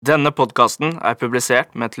Denne podcasten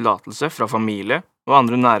publisert med tillatelse fra familie og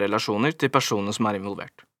andre nære relasjoner til personer som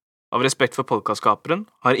involvert. Av respekt for podcastskaperen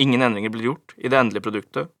har ingen endringer blitt gjort i det endelige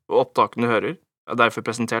produktet, og opptakene du hører derfor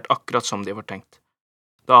presentert akkurat som de var tenkt.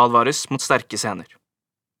 Det advares mot sterke scener.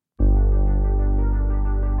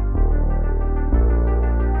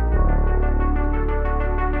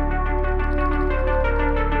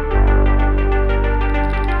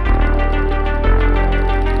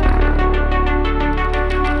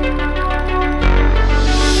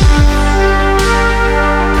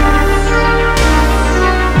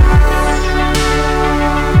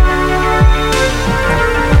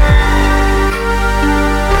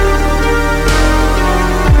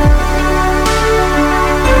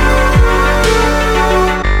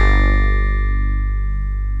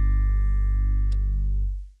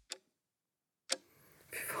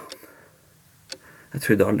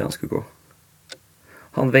 Jeg trodde aldri han skulle gå.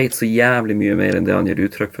 Han vet så jævlig mye mer enn det han gir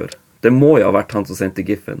uttrykk for. Det må jo ha vært han som sendte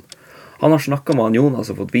giffen. Han har snakket med han Jonas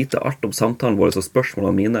og fått vite alt om samtalen vår og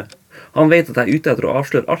spørsmålene mine. Han vet at jeg er ute etter å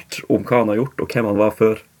avsløre alt om hva han har gjort og hvem han var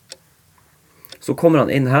før. Så kommer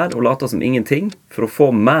han inn her og later som ingenting for å få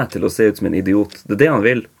meg til å se ut som en idiot. Det er det han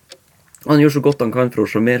vil. Han gjør så godt han kan for å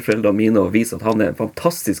sjarmere foreldrene mine og vise at han er en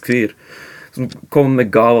fantastisk fyr som kommer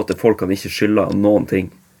med gaver til folk han ikke skylder noen ting.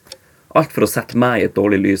 Alt for å sette meg i et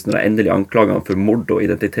dårlig lys når jeg endelig anklager han for mord og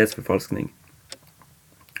identitetsforfalskning.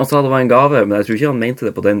 Han sa det var en gave, men jeg tror ikke han mente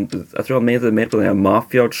det på den. Jeg tror han mente det mer på den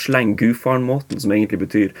mafia-sleng-gufaren-måten, som egentlig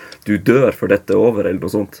betyr du dør for dette over, eller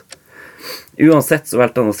noe sånt. Uansett så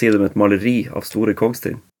valgte han å si det med et maleri av Store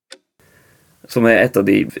Kongstind, som er en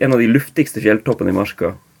av de luftigste fjelltoppene i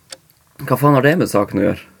Marska. Hva faen har det med saken å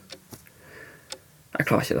gjøre? Jeg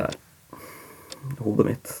klarer ikke det her. Hodet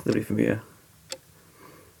mitt, det blir for mye.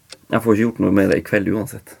 Jeg får ikke gjort noe med det i kveld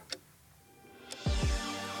uansett.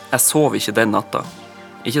 Jeg sov ikke den natta.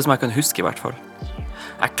 Ikke som jeg kan huske i hvert fall.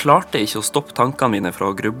 Jeg klarte ikke å stoppe tankene mine fra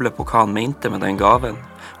å gruble på hva han mente med den gaven,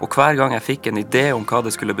 og hver gang jeg fikk en idé om hva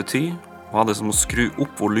det skulle bety, var det som å skru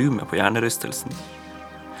opp volumet på hjernerystelsen.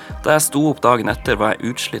 Da jeg sto opp dagen etter var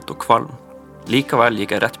jeg utslitt og kvalm. Likevel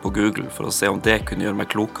gikk jeg rett på Google for å se om det kunne gjøre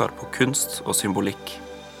meg klokere på kunst og symbolikk.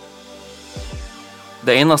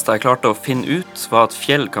 Det eneste jeg klarte å finne ut var at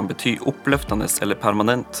fjell kan bety oppløftende eller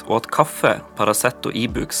permanent, og at kaffe, Paracet og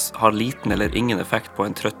Ibux har liten eller ingen effekt på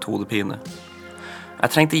en trøtt hodepine. Jeg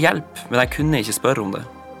trengte hjelp, men jeg kunne ikke spørre om det.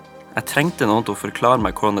 Jeg trengte noen til å forklare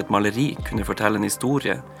meg hvordan et maleri kunne fortelle en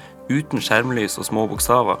historie, uten skjermlys og små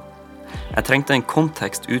bokstaver. Jeg trengte en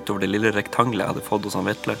kontekst utover det lille rektangelet jeg hadde fått hos han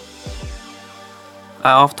Vetle.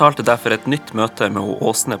 Jeg avtalte derfor et nytt møte med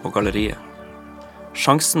Åsne på galleriet.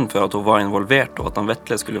 Sjansen for at hun var involvert og at han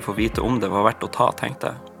Vetle skulle få vite om det var verdt å ta,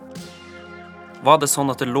 tenkte jeg. Var det sånn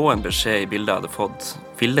at det lå en beskjed i bildet jeg hadde fått,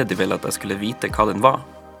 ville de vel at jeg skulle vite hva den var?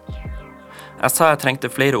 Jeg sa jeg trengte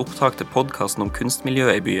flere opptak til podcasten om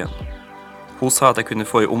kunstmiljøet i byen. Hun sa at jeg kunne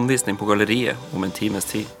få en omvisning på galleriet om en times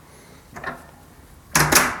tid.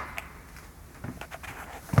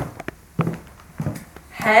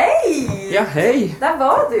 Hei! Ja, hei! Der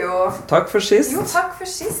var du jo. Takk for sist. Jo, takk for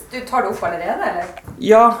sist. Du tar det opp allerede, eller?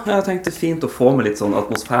 Ja, jeg tenkte fint å få med litt sånn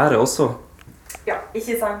atmosfære også. Ja,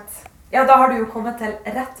 ikke sant. Ja, da har du jo kommet til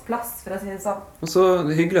rett plass, for å si det sånn. Og så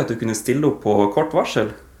hyggelig at du kunne stille opp på kort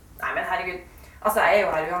varsel. Nei, men herregud. Altså, jeg er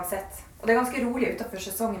jo her uansett. Og det er ganske rolig utenfor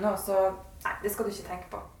sesongen nå, så nei, det skal du ikke tenke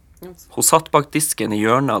på. Hun satt bak disken i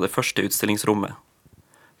hjørnet av det første utstillingsrommet.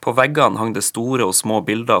 På veggene hang det store og små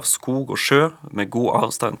bilder av skog og sjø med god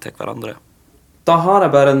avstand til hverandre. Da har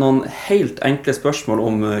jeg bare noen helt enkle spørsmål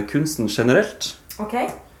om kunsten generelt. Ok.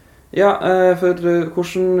 Ja, for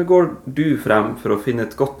hvordan går du frem for å finne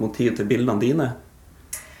et godt motiv til bildene dine?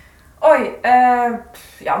 Oi,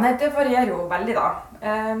 ja, nei, det varierer jo veldig da.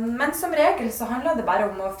 Men som regel så handler det bare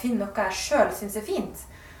om å finne noe jeg selv synes er fint.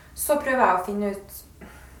 Så prøver jeg å finne ut,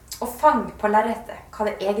 å fange på lerretet hva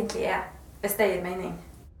det egentlig er, hvis det gir mening.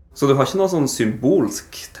 Så du har ikke noe sånn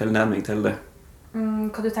symbolsk tilnærming til det?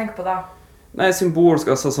 Hva du tenker på da? Nei, symbolsk,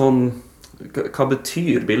 altså sånn, hva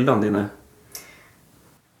betyr bildene dine?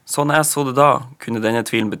 Sånn jeg så det da, kunne denne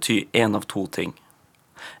tvilen bety en av to ting.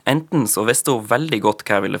 Enten så visste hun veldig godt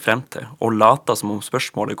hva jeg ville frem til, og lata som om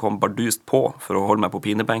spørsmålet kom bardust på for å holde meg på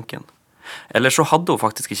pinebenken. Eller så hadde hun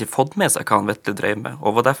faktisk ikke fått med seg hva han Vetle drev med,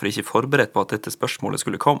 og var derfor ikke forberedt på at dette spørsmålet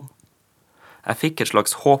skulle komme. Jeg fikk et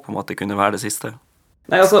slags håp om at det kunne være det siste.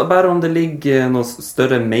 Nei, altså, bare om det ligger noe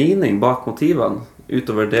større mening bak motivene,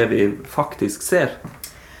 utover det vi faktisk ser.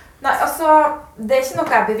 Nei, altså, det er ikke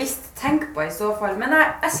noe jeg bevisst tenker på i så fall, men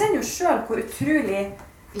jeg kjenner jo selv hvor utrolig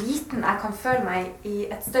liten jeg kan føle meg i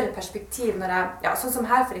et større perspektiv når jeg, ja, sånn som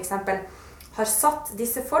her for eksempel, har satt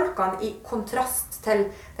disse folkene i kontrast til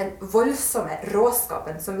den voldsomme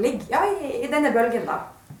råskapen som ligger i denne bølgen da.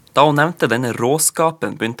 Da hun nevnte denne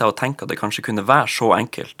råskapen, begynte jeg å tenke at det kanskje kunne være så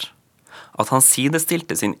enkelt. At han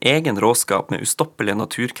sidestilte sin egen råskap med ustoppelige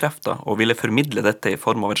naturkrefter og ville formidle dette i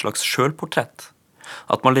form av et slags selvportrett.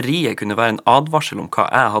 At maleriet kunne være en advarsel om hva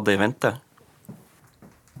jeg hadde i vente.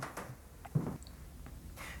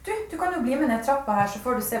 Du kan jo bli med ned trappa her, så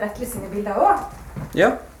får du se Vetle sine bilder også.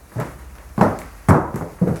 Ja.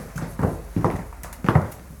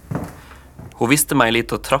 Hun viste meg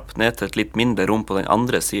litt å trappe ned til et litt mindre rom på den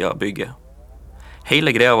andre siden av bygget.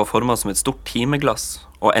 Hele greia var formet som et stort timeglass,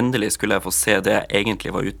 og endelig skulle jeg få se det jeg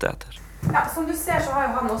egentlig var ute etter. Ja, som du ser så har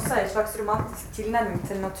jo han også en slags romantisk tilnærming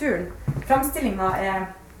til naturen. Framstillingen er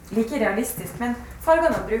like realistisk, men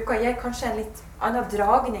fargene han bruker gir kanskje en litt annen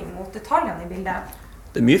dragning mot detaljene i bildet.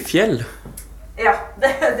 Det er mye fjell. Ja,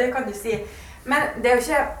 det kan du si. Men det er jo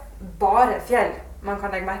ikke bare fjell man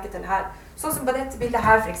kan legge merke til her. Sånn som på dette bildet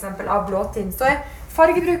her, for eksempel, av blåtind, så er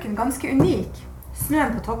fargebruken ganske unik.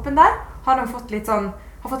 Snøen på toppen der har fått en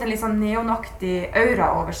litt sånn neonaktig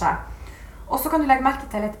aura over seg. Og så kan du legge merke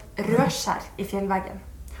til et rødskjær i fjellveggen.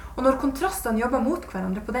 Og når kontrastene jobber mot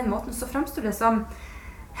hverandre på den måten, så fremstår det som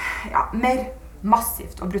mer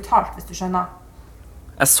massivt og brutalt, hvis du skjønner.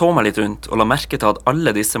 Jeg så meg litt rundt og la merke til at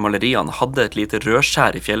alle disse maleriene hadde et lite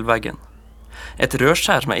rødskjær i fjellveggen. Et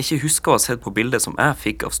rødskjær som jeg ikke husker å ha sett på bildet som jeg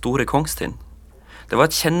fikk av Store Kongstind. Det var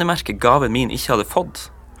et kjennemerke gaven min ikke hadde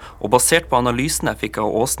fått, og basert på analysen jeg fikk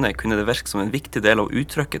av Åsne kunne det virke som en viktig del av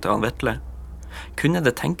uttrykket til han Vetle. Kunne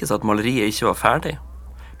det tenkes at maleriet ikke var ferdig?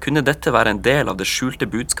 Kunne dette være en del av det skjulte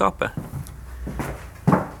budskapet?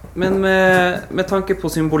 Men med tanke på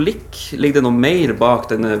symbolikk, ligger det noe mer bak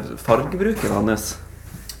denne fargebruken hans?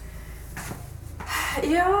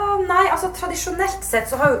 Ja, nei, altså tradisjonelt sett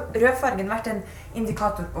så har jo rødfargen vært en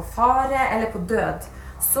indikator på fare eller på død.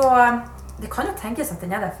 Så det kan jo tenkes at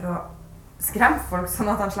den er der for å skremme folk, sånn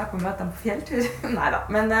at han slipper å møte dem på fjelltur. Neida,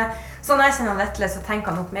 men sånn jeg kjenner Vetle, så tenker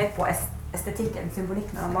han nok mer på estetikken,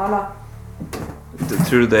 symbolikken når han maler.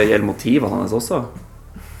 Tror du det gjelder motivene hans også?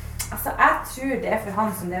 Altså, jeg tror det er for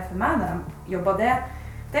han som det er for meg når de jobber det.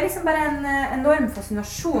 Det er liksom bare en enorm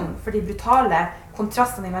fascinasjon for de brutale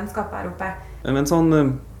kontrastene i landskapet her oppe. Men sånn,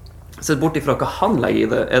 sett bort ifra hva han legger i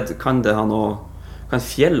det, kan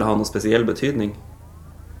fjell ha noe spesiell betydning?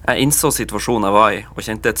 Jeg innså situasjonen jeg var i, og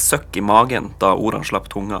kjente et søkk i magen da ordene slapp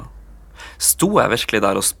tunga. Sto jeg virkelig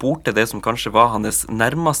der og spurte det som kanskje var hans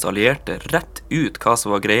nærmeste allierte rett ut hva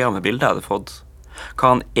som var greia med bildet jeg hadde fått?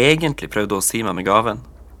 Hva han egentlig prøvde å si meg med gaven?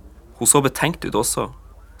 Hun så betenkt ut også,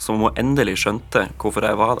 som om hun endelig skjønte hvorfor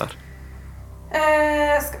jeg var der.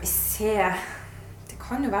 Skal vi se...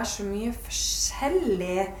 Det kan jo være så mye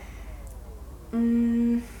forskjellig.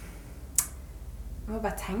 Jeg må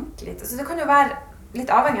bare tenke litt. Altså, det kan jo være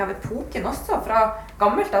litt avhengig av epoken også. Fra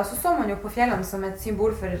gammelt da, så man jo på fjellene som et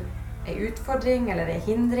symbol for en utfordring eller en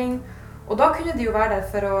hindring. Og da kunne de jo være der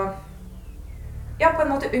for å på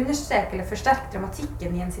en måte understreke eller forsterke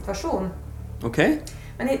dramatikken i en situasjon. Ok.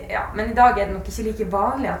 Men i dag er det nok ikke like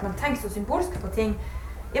vanlig at man tenker så symbolsk på ting.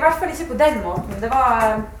 I hvert fall ikke på den måten. Det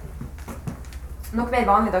var nok mer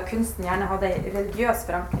vanlig da kunsten gjerne hadde en religiøs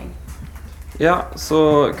forankring. Ja,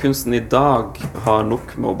 så kunsten i dag har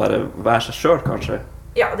nok med å bare være seg selv, kanskje?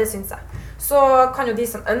 Ja, det synes jeg. Så kan jo de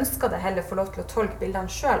som ønsker det heller få lov til å tolke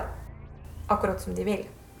bildene selv, akkurat som de vil.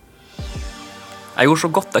 Jeg gjorde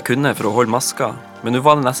så godt jeg kunne for å holde maska, men nå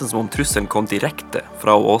var det nesten som om trusselen kom direkte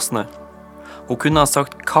fra Åsne. Hun kunne ha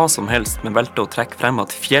sagt hva som helst, men valgte å trekke frem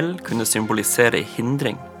at fjell kunne symbolisere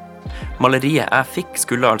hindring. Maleriet jeg fikk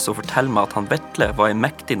skulle altså fortelle meg at han Vetle var en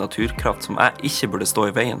mektig naturkraft som jeg ikke burde stå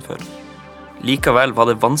i veien for. Likevel var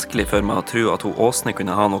det vanskelig for meg å tro at hun Åsne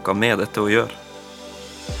kunne ha noe med dette å gjøre.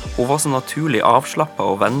 Hun var så naturlig avslappet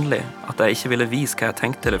og vennlig at jeg ikke ville vise hva jeg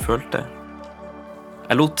tenkte eller følte.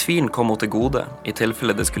 Jeg lot tvilen komme henne til gode, i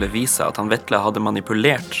tilfelle det skulle vise at han Vetle hadde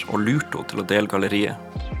manipulert og lurt henne til å dele galleriet.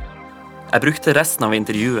 Jeg brukte resten av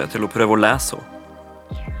intervjuet til å prøve å lese henne.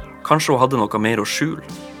 Kanskje hun hadde noe mer å skjule,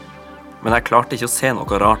 men jeg klarte ikke å se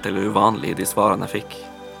noe rart eller uvanlig i de svarene jeg fikk.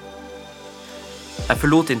 Jeg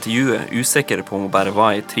forlot intervjuet usikker på om hun bare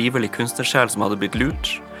var en trivelig kunstnersjel som hadde blitt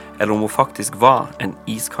lurt, eller om hun faktisk var en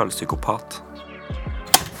iskald psykopat.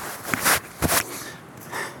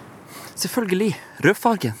 Selvfølgelig,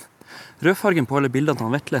 rødfargen. Rødfargen på alle bildene til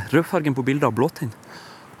han Vetle, rødfargen på bildet av blåtind.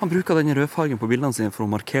 Han bruker denne rødfargen på bildene sine for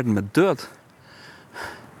å markere den med død.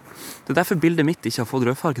 Det er derfor bildet mitt ikke har fått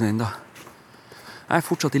rødfargen enda. Jeg er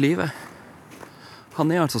fortsatt i live.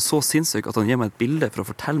 Han er altså så sinnssyk at han gir meg et bilde for å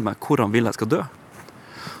fortelle meg hvor han vil jeg skal dø.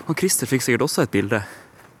 Og Christer fikk sikkert også et bilde.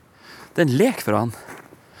 Det er en lek for han.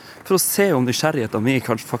 for å se om nysgjerrigheten min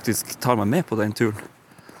kanskje faktisk tar meg med på den turen.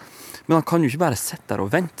 Men han kan jo ikke bare sitte der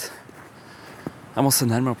og vente. Jeg må se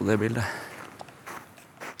nærmere på det bildet.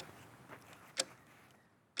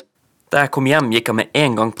 Da jeg kom hjem, gikk jeg med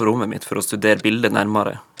en gang på rommet mitt for å studere bildet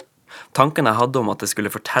nærmere. Tanken jeg hadde om at det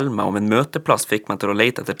skulle fortelle meg om en møteplass fikk meg til å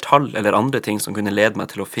lete etter tall eller andre ting som kunne lede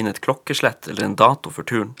meg til å finne et klokkeslett eller en dato for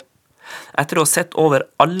turen. Etter å ha sett over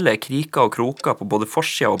alle kriker og kroker på både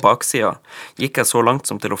forsida og baksida, gikk jeg så langt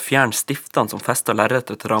som til å fjerne stiftene som festet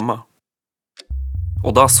lerretet til ramma.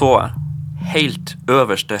 Og da så jeg, helt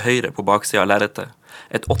øverst til høyre på baksida av lerretet,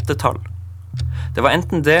 et 8-tall. Det var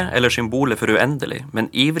enten det eller symbolet for uendelig,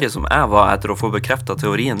 men ivrig som jeg var etter å få bekreftet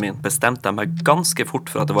teorien min, bestemte jeg meg ganske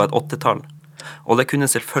fort for at det var et 8-tall. Og det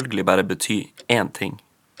kunne selvfølgelig bare bety én ting.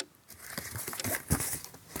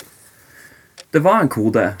 Det var en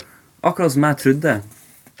kode, akkurat som jeg trodde.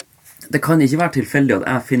 Det kan ikke være tilfeldig at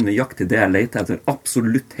jeg finner nøyaktig det jeg leter etter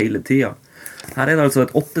absolutt hele tiden. Her er det altså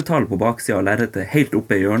et 8-tall på baksida av lerretet, helt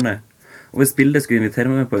oppe i hjørnet. Og hvis bildet skulle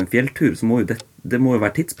invitere meg på en fjelltur, så må jo det må jo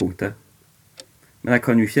være tidspunktet. Men jeg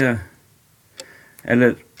kan jo ikke...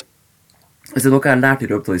 Eller... Hvis det er noe jeg har lært i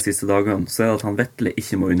løpet av de siste dagene, så er det at han Vetle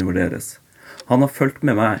ikke må undervurderes. Han har fulgt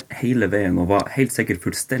med meg hele veien og var helt sikkert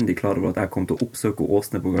fullstendig klar over at jeg kom til å oppsøke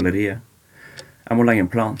Åsne på galleriet. Jeg må legge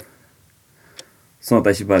en plan. Sånn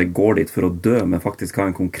at jeg ikke bare går dit for å dø, men faktisk ha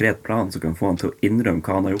en konkret plan som kan få han til å innrømme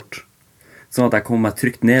hva han har gjort. Sånn at jeg kommer meg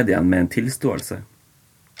trygt ned igjen med en tilståelse.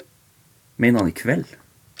 Mener han i kveld?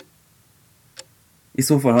 I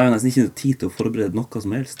så fall har jeg nesten ikke noe tid til å forberede noe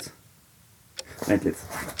som helst. Vent litt.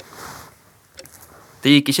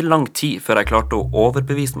 Det gikk ikke lang tid før jeg klarte å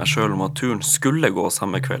overbevise meg selv om at turen skulle gå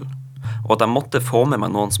samme kveld, og at jeg måtte få med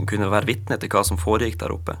meg noen som kunne være vitne til hva som foregikk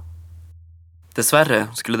der oppe. Dessverre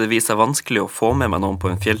skulle det vise seg vanskelig å få med meg noen på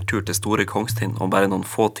en fjelltur til Store Kongstind om bare noen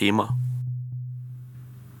få timer.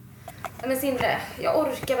 Men Sindre, jag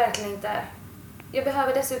orkar verkligen inte. Jag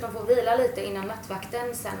behöver dessutom få vila lite innan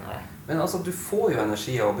nattvakten senare. Men altså, du får jo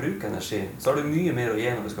energi av å bruke energi. Så har du mye mer å gi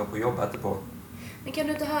når du skal på jobb etterpå. Men kan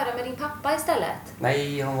du inte höra med din pappa istället?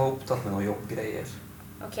 Nej, han var upptatt med några jobbgrejer.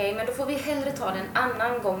 Okej, men då får vi hellre ta det en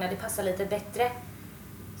annan gång när det passar lite bättre.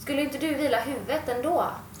 Skulle inte du vila huvudet ändå?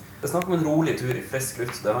 Det snakker om en rolig tur i frisk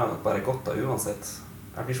luft. Det har jeg nok bare godt av uansett.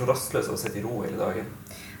 Jeg blir så rastløs av å sitte i ro hele dagen.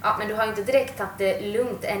 Ja, men du har inte direkt tagit det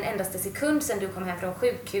lugnt en endaste sekund sedan du kom hem från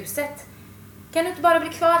sjukhuset. Kan du inte bara bli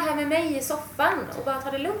kvar här med mig i soffan och bara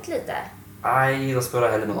ta det lugnt lite? Nej, da spør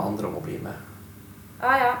jeg heller noen andre om å bli med.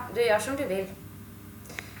 Ja, du gör som du vill.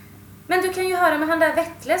 Men du kan ju höra med han där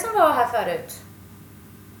Vetle som var här förut.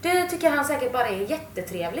 Det tycker han säkert bara är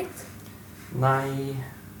jättetrevligt. Nej.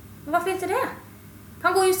 Men varför inte det?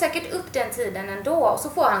 Han går ju säkert upp den tiden ändå och så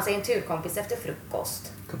får han sig en turkompis efter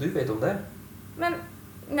frukost. Hva du vet om det? Men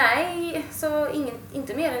nej, så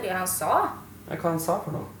inte mer än det han sa. Ja, hva han sa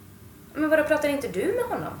for noe? Men vadå, pratar inte du med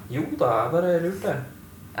honom? Jo da, jeg bare lurte.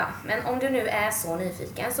 Ja, men om du nu är så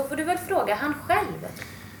nyfiken så får du väl fråga han själv.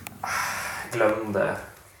 Glem det.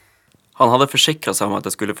 Han hadde forsikret seg om at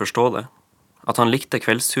jeg skulle forstå det. At han likte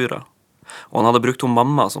kveldsturer. Og han hadde brukt om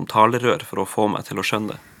mamma som talerør for å få meg til å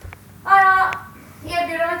skjønne det. Ja,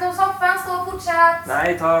 erbjuder de inte om soffan så fortsätt.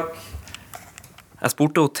 Nei, takk. Jeg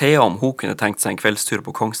spurte Thea om hun kunne tenkt seg en kveldstur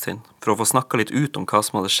på Kongstind, for å få snakket litt ut om hva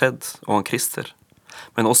som hadde skjedd, og han Christer.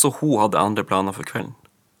 Men også hun hadde andre planer for kvelden.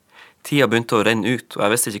 Tida begynte å renne ut, og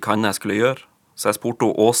jeg visste ikke hva jeg skulle gjøre, så jeg spurte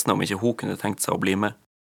Åsne om ikke hun kunne tenkt seg å bli med.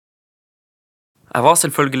 Jeg var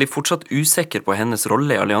selvfølgelig fortsatt usikker på hennes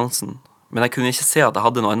rolle i alliansen, men jeg kunne ikke se at jeg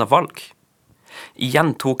hadde noe annet valg.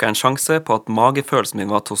 Igjen tok jeg en sjanse på at magefølelsen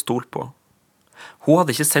min var til å stole på. Hun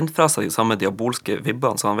hadde ikke sendt fra seg de samme diabolske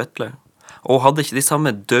vibbene som han Vetle, og hun hadde ikke de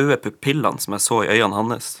samme døde pupillene som jeg så i øynene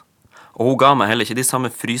hans, og hun ga meg heller ikke de samme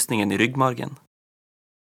frysningene i ryggmargen.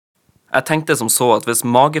 Jeg tenkte som så at hvis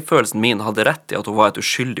magefølelsen min hadde rett i at hun var et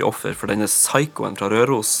uskyldig offer for denne psykoen fra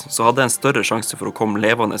Røros, så hadde jeg en større sjanse for å komme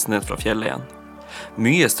levende ned fra fjellet igjen.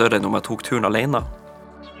 Mye større enn om jeg tok turen alene.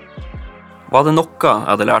 Var det noe jeg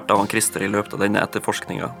hadde lært av han Christer i løpet av denne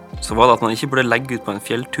etterforskningen, så var det at man ikke burde legge ut på en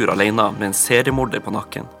fjelltur alene med en seriemorder på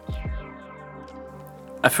nakken.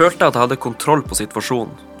 Jeg følte at jeg hadde kontroll på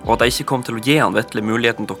situasjonen, og at jeg ikke kom til å gi han Vetle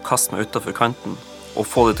muligheten til å kaste meg utenfor kanten,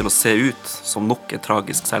 og få det til å se ut som nok et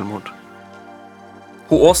tragisk selvmord.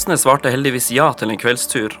 Hun Åsne svarte heldigvis ja til en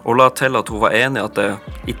kveldstur, og la til at hun var enig at det,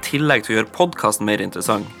 i tillegg til å gjøre podcasten mer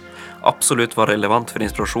interessant, absolutt var relevant for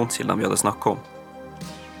inspirasjonskildene vi hadde snakket om.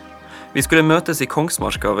 Vi skulle møtes i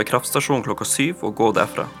Kongsmarka ved kraftstasjonen 7:00 og gå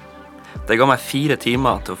derfra. Det ga meg 4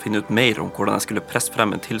 timer til å finne ut mer om hvordan jeg skulle presse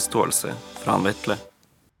frem en tilståelse fra han Vetle.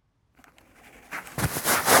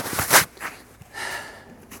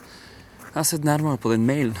 Jeg har sett nærmere på den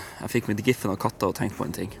mailen jeg fikk med giffen av katta og tenkt på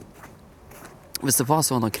en ting. Hvis det var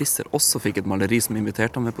sånn at Christer også fikk et maleri som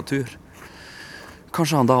inviterte ham med på tur,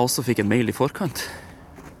 kanskje han da også fikk en mail i forkant?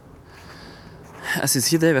 Jeg synes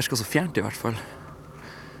ikke det virker så fjernt i hvert fall.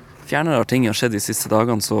 Fjernere ting har skjedd de siste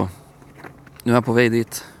dagene, så nå er jeg på vei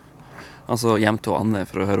dit. Altså hjem til Anne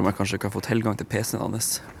for å høre om jeg kanskje kan få tilgang til PC-en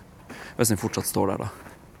hans. Hvis den fortsatt står der da.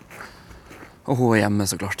 Og hun er hjemme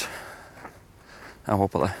så klart. Jeg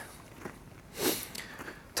håper det.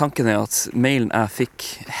 Tanken er at mailen jeg fikk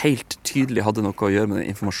helt tydelig hadde noe å gjøre med den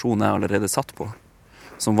informasjonen jeg allerede satt på,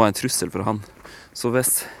 som var en trussel for han. Så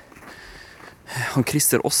hvis han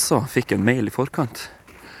Christer også fikk en mail i forkant,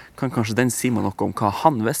 kan kanskje den si meg noe om hva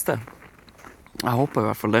han visste. Jeg håper i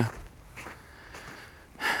hvert fall det.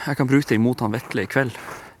 Jeg kan bruke det imot han Vetle i kveld,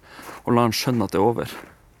 og la han skjønne at det er over.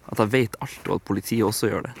 At jeg vet alt, og at politiet også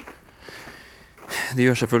gjør det. De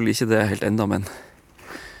gjør selvfølgelig ikke det helt enda, men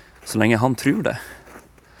så lenge han tror det,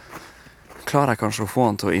 klarer jeg kanskje å få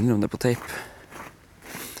han til å innrømme det på tape.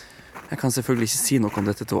 Jeg kan selvfølgelig ikke si noe om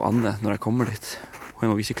dette til Anne når jeg kommer dit. Hun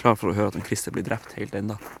er nok ikke klar for å høre at Christer blir drept helt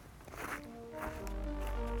enda.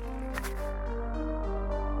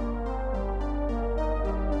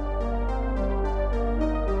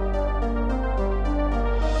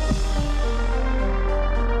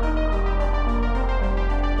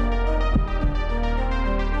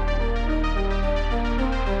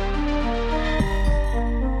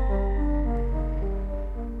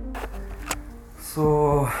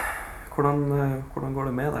 Så hvordan går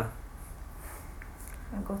det med deg?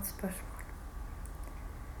 Et godt spørsmål.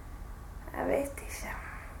 Jeg vet ikke.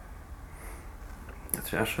 Jeg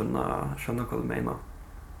tror jeg skjønner hva du mener.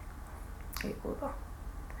 Jo da.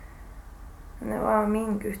 Men det var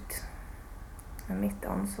min gutt. Det er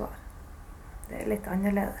mitt ansvar. Det er litt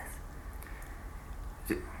annerledes.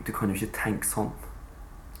 Du kan jo ikke tenke sånn.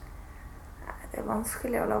 Nei, det er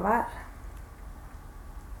vanskelig å la være.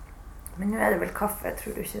 Men nå er det vel kaffe,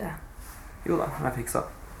 tror du ikke det? Jo da, jeg fikser.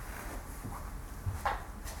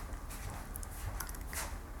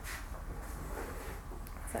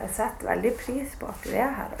 Så jeg setter veldig pris på at du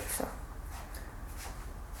er her, altså.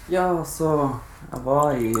 Ja, så jeg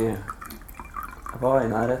var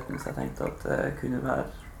i nærheten, så jeg tenkte at det kunne være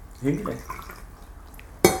hyggelig.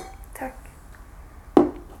 Takk.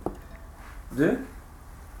 Du,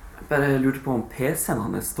 jeg bare lurte på om PC-en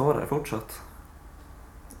hans står her fortsatt.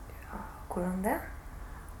 Hvordan det?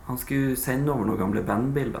 Han skulle sende over noen gamle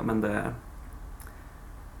bandbilder, men det...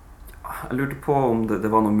 Jeg lurte på om det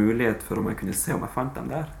var noen mulighet for om jeg kunne se om jeg fant dem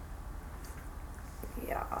der.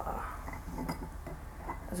 Ja...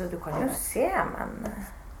 Altså, du kan jo se, men...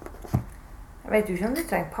 Jeg vet jo ikke om du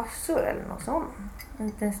trenger passord eller noe sånt.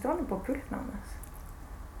 Den står nå på pulten hans.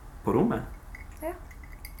 På rommet? Ja.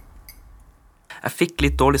 Jeg fikk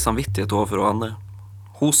litt dårlig samvittighet overfor Anne.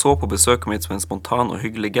 Hun så på besøket mitt som en spontan og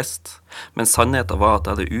hyggelig gest, men sannheten var at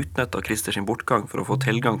jeg hadde utnyttet Christer sin bortgang for å få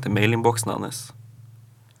tilgang til mailinnboksen hans.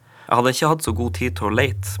 Jeg hadde ikke hatt så god tid til å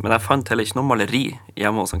lete, men jeg fant heller ikke noe maleri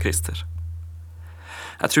hjemme hos han Christer.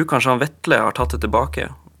 Jeg tror kanskje han Vetle har tatt det tilbake,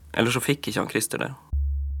 eller så fikk ikke han Christer det.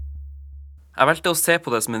 Jeg valgte å se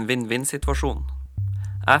på det som en vinn-vinn-situasjon.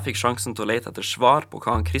 Jeg fikk sjansen til å lete etter svar på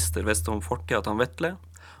hva han Christer visste om fortiden til han Vetle,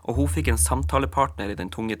 og hun fikk en samtalepartner i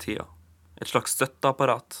den tunge tida. Et slags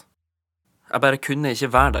støtteapparat. Jeg bare kunne ikke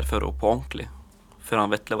være der for henne på ordentlig, før han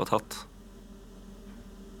Vetle var tatt.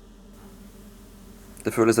 Det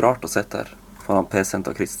føles rart å sitte her, foran PC-en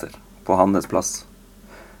til Christer, på hans plass.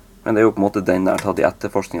 Men det er jo på en måte den jeg har tatt i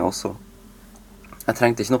etterforskningen også. Jeg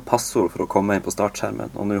trengte ikke noe passord for å komme inn på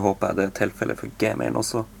startskjermen, og nå håper jeg det er tilfellet for Gmailen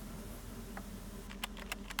også.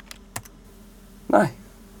 Nei.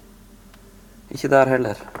 Ikke der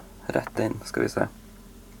heller. Rett inn, skal vi se.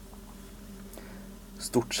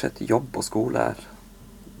 Stort sett jobb og skole her.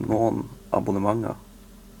 Noen abonnementer.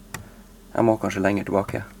 Jeg må kanskje lenger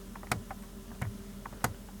tilbake.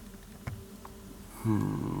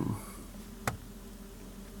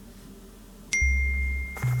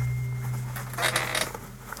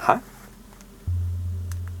 Hæ?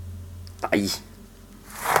 Nei.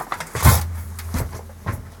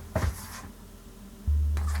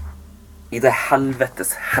 I det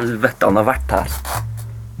helvetes helvete han har vært her.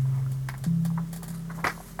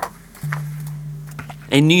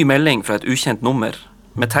 En ny melding fra et ukjent nummer,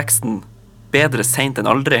 med teksten «Bedre sent enn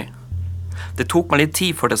aldri». Det tok meg litt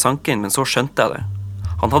tid før det sank inn, men så skjønte jeg det.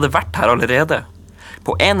 Han hadde vært her allerede.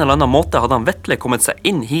 På en eller annen måte hadde han Vetle kommet seg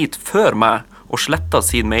inn hit før meg og slettet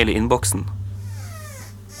sin mail i innboksen.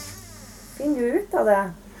 Finner du ut av det?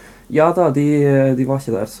 Ja da, de var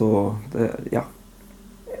ikke der, så det, ja.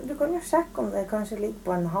 Du kan jo sjekke om det kanskje ligger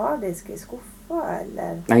på en harddisk i skuffen etterpå,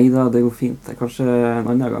 eller? Neida, det går fint. Kanskje en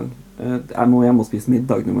annen gang. Jeg må hjem og spise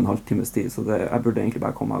middag nå med en halvtimes tid, så jeg burde egentlig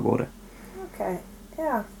bare komme av gårde. Ok,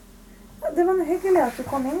 ja. Det var noe hyggelig at du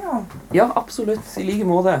kom innom. Ja, absolutt. I like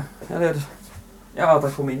måte. Eller, ja, at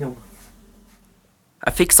jeg kom innom.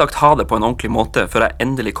 Jeg fikk sagt ha det på en ordentlig måte før jeg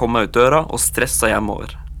endelig kom meg ut døra og stresset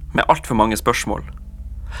hjemover, med alt for mange spørsmål.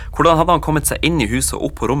 Hvordan hadde han kommet seg inn i huset og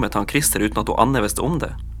opp på rommet til han Christer uten at hun Anne visste om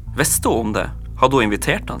det? Visste hun om det? Hadde hun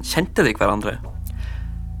invitert han? Kjente de hverandre?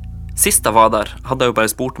 Sist jeg var der, hadde jeg jo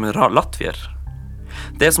bare spurt om en rar latvier.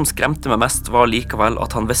 Det som skremte meg mest var likevel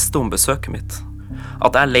at han visste om besøket mitt.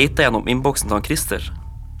 At jeg lette gjennom innboksen til han Christer.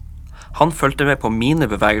 Han følte med på mine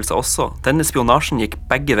bevegelser også. Denne spionasjen gikk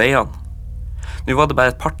begge veiene. Nå var det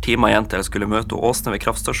bare et par timer igjen til jeg skulle møte Åsne ved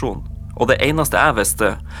kraftstasjonen, og det eneste jeg visste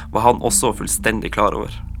var han også fullstendig klar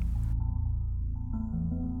over.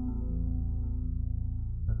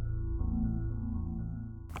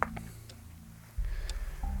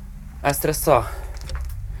 Jeg stresset,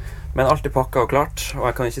 men alt er pakket og klart, og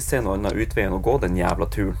jeg kan ikke se noe annet utvei enn å gå den jævla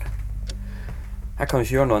turen. Jeg kan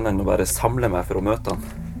ikke gjøre noe annet enn å bare samle meg for å møte han.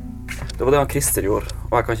 Det var det han Christer gjorde,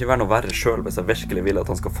 og jeg kan ikke være noe verre selv hvis jeg virkelig vil at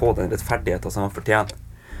han skal få den rettferdigheten som han fortjener.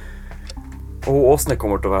 Og Åsne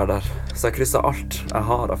kommer til å være der, så jeg krysser alt jeg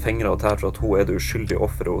har av fingre og tær for at hun er det uskyldige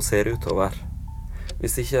offeret hun ser ut til å være.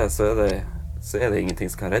 Hvis ikke, så er det ingenting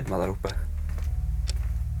som kan redde meg der oppe.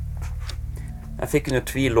 Jeg fikk under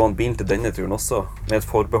tvil låne bilen til denne turen også, med et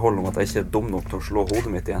forbehold om at jeg ikke er dum nok til å slå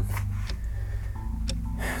hodet mitt igjen.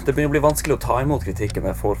 Det begynner å bli vanskelig å ta imot kritikken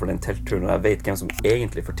jeg får for den teltturen når jeg vet hvem som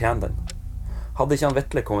egentlig fortjener den. Hadde ikke han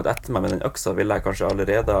Vetle kommet etter meg med den øksa, ville jeg kanskje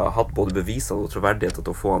allerede hatt både bevisene og troverdighet til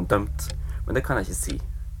å få han dømt, men det kan jeg ikke si.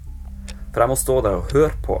 For jeg må stå der og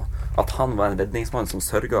høre på at han var en redningsmann som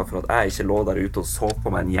sørget for at jeg ikke lå der ute og så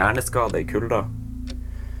på meg en hjerneskade i kulda.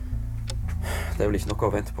 Det er vel ikke noe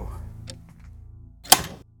å vente på.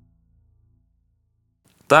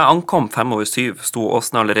 Da jeg ankom 5:07, sto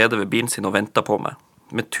Åsne allerede ved bilen sin og ventet på meg,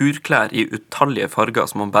 med turklær i utallige farger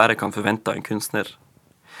som man bare kan forvente av en kunstner.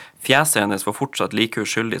 Fjeset hennes var fortsatt like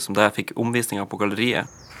uskyldig som da jeg fikk omvisninger på galleriet.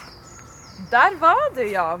 Der var du,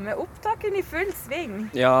 ja, med opptaken i full sving.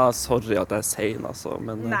 Ja, sorry at jeg er sen, altså,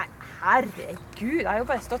 men... Nei, herregud, jeg har jo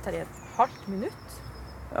bare stått her i et halvt minutt.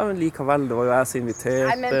 Ja, men likevel, det var jo jeg som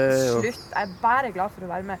inviterte. Nei, men slutt, jeg er bare glad for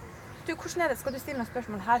å være med. Du, hvordan er det? Skal du stille noen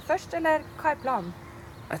spørsmål her først, eller hva er planen?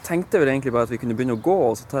 Jeg tenkte vel egentlig bare at vi kunne begynne å gå,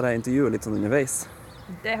 og så tar jeg intervjuet litt sånn underveis.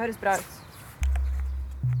 Det høres bra ut.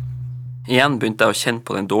 Igjen begynte jeg å kjenne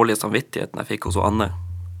på den dårlige samvittigheten jeg fikk hos Anne.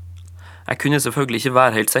 Jeg kunne selvfølgelig ikke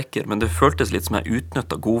være helt sikker, men det føltes litt som jeg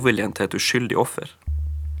utnyttet godviljen til et uskyldig offer.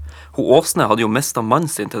 Hun Åsne hadde jo mistet mannen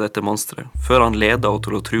sin til dette monsteret, før han ledet henne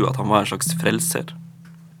til å tro at han var en slags frelser.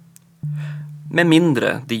 Med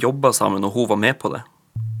mindre de jobbet sammen og hun var med på det.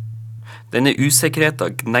 Denne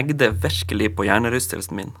usikkerheten gnegde virkelig på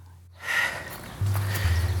hjernerystelsen min.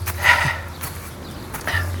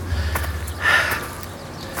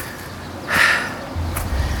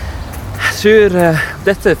 Jeg tror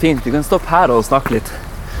dette er fint. Vi kan stoppe her og snakke litt.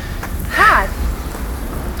 Her?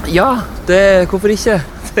 Ja, hvorfor ikke?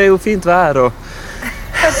 Det er jo fint vær og...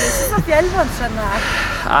 Kanskje ikke så fjellvann, skjønner jeg.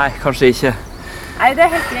 Nei, kanskje ikke. Nei, det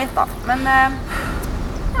er helt greit da. Men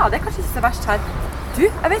ja, det er kanskje ikke så verst her. Du,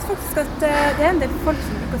 jeg vet faktisk at det er en del folk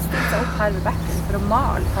som bruker å stille seg opp her ved bekken for å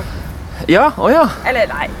male, faktisk. Ja, ja. Eller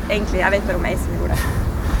nei, egentlig, jeg vet bare om jeg som gjorde det.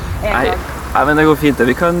 Nei, men det går fint.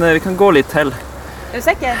 Vi kan gå litt til. Er du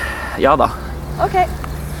sikker? Ja da. Ok.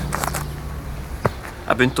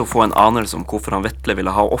 Jeg begynte å få en anelse om hvorfor han Vetle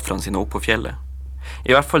ville ha offrene sine opp på fjellet.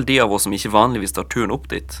 I hvert fall de av oss som ikke vanligvis tar turen opp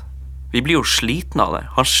dit. Vi blir jo slitne av det.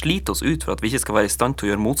 Han sliter oss ut for at vi ikke skal være i stand til å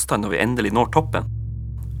gjøre motstand når vi endelig når toppen.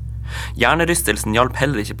 Hjernerystelsen hjalp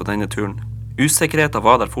heller ikke på denne turen. Usikkerheten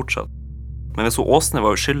var der fortsatt. Men hvis hun Åsne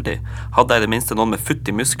var uskyldig, hadde jeg det minste noen med futt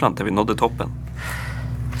i musklene til vi nådde toppen.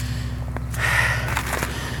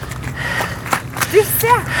 Du,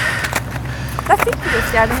 se! Der fikk du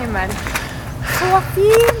stjernehimmel. Så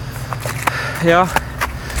fint! Ja.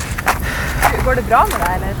 Går det bra med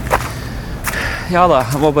deg, eller? Ja da,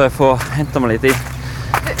 jeg må bare få hentet meg litt i.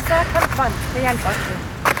 Du, så jeg kan vann. Det hjelper alltid.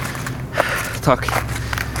 Takk.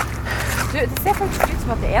 Du, det ser faktisk ut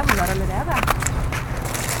som at det er noe der allerede.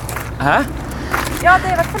 Hæ? Ja, det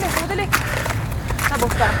er i hvert fall en hodelykt der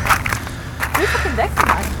borte. Du får ikke dekk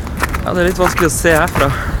her. Ja, det er litt vanskelig å se herfra.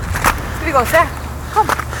 Skal vi gå og se? Kom.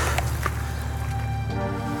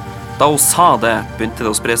 Da hun sa det, begynte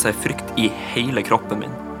det å spre seg frykt i hele kroppen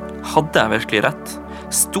min. Hadde jeg virkelig rett?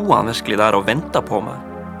 Sto han virkelig der og ventet på meg?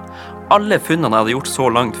 Alle funnene jeg hadde gjort så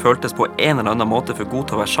langt føltes på en eller annen måte for god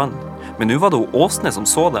til å være sann, men nå var det hun Åsne som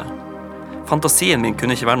så det. Fantasien min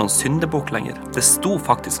kunne ikke være noen syndebukk lenger. Det sto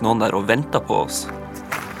faktisk noen der og ventet på oss.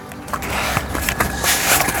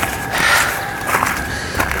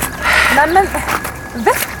 Nei, men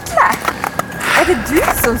Vetle! Er det du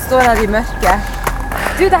som står her i mørket?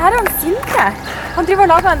 Du, det her er han Sindre. Han driver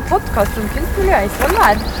og lager en podcast om kunstmiljøet i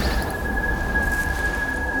Svolvær.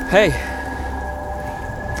 Hei,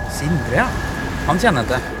 Sindre, ja. Han kjenner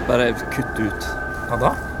til. bare kutt ut. Hva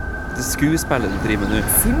da? Det skuespillet du driver med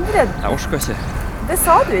nå. Sindre, Jeg orsker ikke. det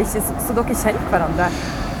sa du ikke, så dere kjenner hverandre.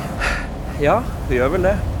 Ja, vi gjør vel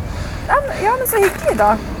det. Ja, men så hyggelig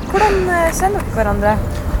da. Hvordan kjenner dere hverandre?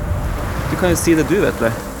 Du kan jo si det du, vet du.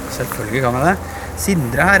 Selvfølgelig kan jeg det.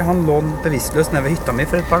 Sindre her, han lå bevisstløs nede ved hytta mi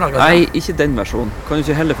for et par dager Nei, ikke den versjonen. Kan du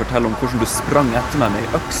ikke heller fortelle om hvordan du sprang etter meg med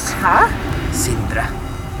en øks? Hæ? Sindre.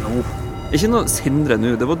 Nå. Ikke noe Sindre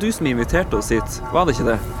nå, det var du som inviterte oss hit. Var det ikke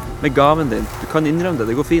det? Med gaven din. Du kan innrømme det,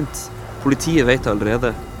 det går fint. Politiet vet det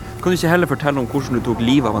allerede. Kan du ikke heller fortelle om hvordan du tok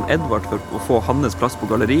livet av han Edvard for å få hans plass på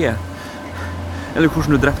galleriet? Eller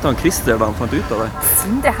hvordan du drepte han Christer da han fant ut av det?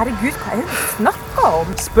 Sindre, herregud, hva er det du snakker om?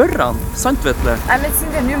 Spør han, sant Vetle? Nei, men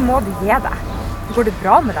Sindre, nå må du gi deg. Går det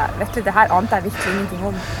bra med deg? Vet du, det her ante jeg virkelig ingenting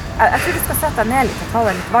om. Jeg tror du skal sette deg ned litt og ta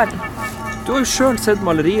deg litt varm. Du har jo selv sett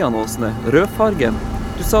maleriene Åsne, rødfargen.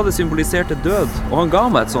 Du sa det symboliserte død, og han ga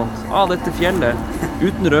meg et sånt, av dette fjellet,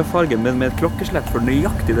 uten rødfargen, men med et klokkeslett for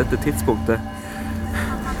nøyaktig dette tidspunktet.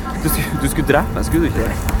 Du skulle drepe meg, skulle du ikke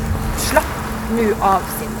det? Slapp nå av,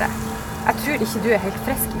 Sindre. Jeg tror ikke du er helt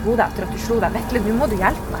frisk i hodet etter at du slo deg. Vetle, nå må du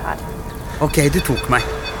hjelpe meg her. Ok, du tok meg.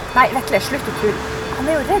 Nei, Vetle, slutt å tulle. Han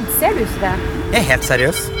er jo redd, ser du ikke det? Jeg er helt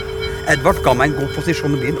seriøs. Edvard ga meg en god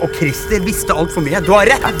posisjon i byen, og Christer visste alt for mye. Du har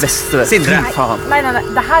rett! Jeg visste det, Sindre. fy faen. Nei,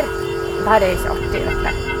 det her er ikke artig,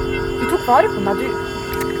 Vetle. Du tok vare på meg,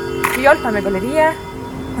 du. Du hjalp meg med galleriet.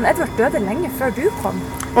 Han Edvard døde lenge før du kom.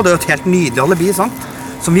 Og det er jo et helt nydelig alibi, sant?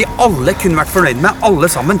 Som vi alle kunne vært fornøyd med, alle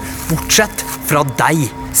sammen, bortsett fra deg,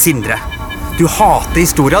 Sindre. Du hater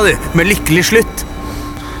historia, du, med lykkelig slutt.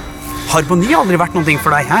 Harmoni har aldri vært noe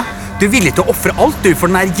for deg, hæ? Du er villig til å offre alt, du, for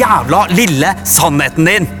den her jævla lille sannheten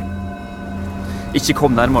din. Ikke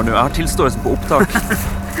kom nærmere nå, jeg har tilståelse på opptak.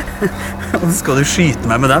 Skal du skyte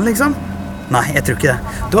meg med den, liksom? Nei, jeg tror ikke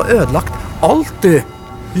det. Du har ødelagt alt, du.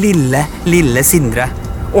 Lille Sindre.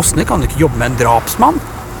 Åsne kan du ikke jobbe med en drapsmann?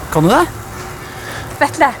 Kan du det?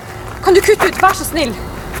 Vetle, kan du kutte ut, vær så snill?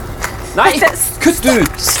 Nei, Vetle, kutt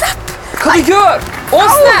ut! Slapp! Hva du gjør?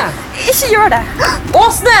 Åsne! Ikke gjør det!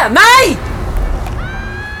 Åsne, nei!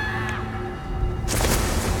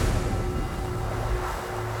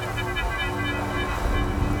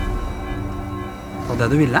 Det var det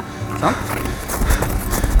du ville, sant?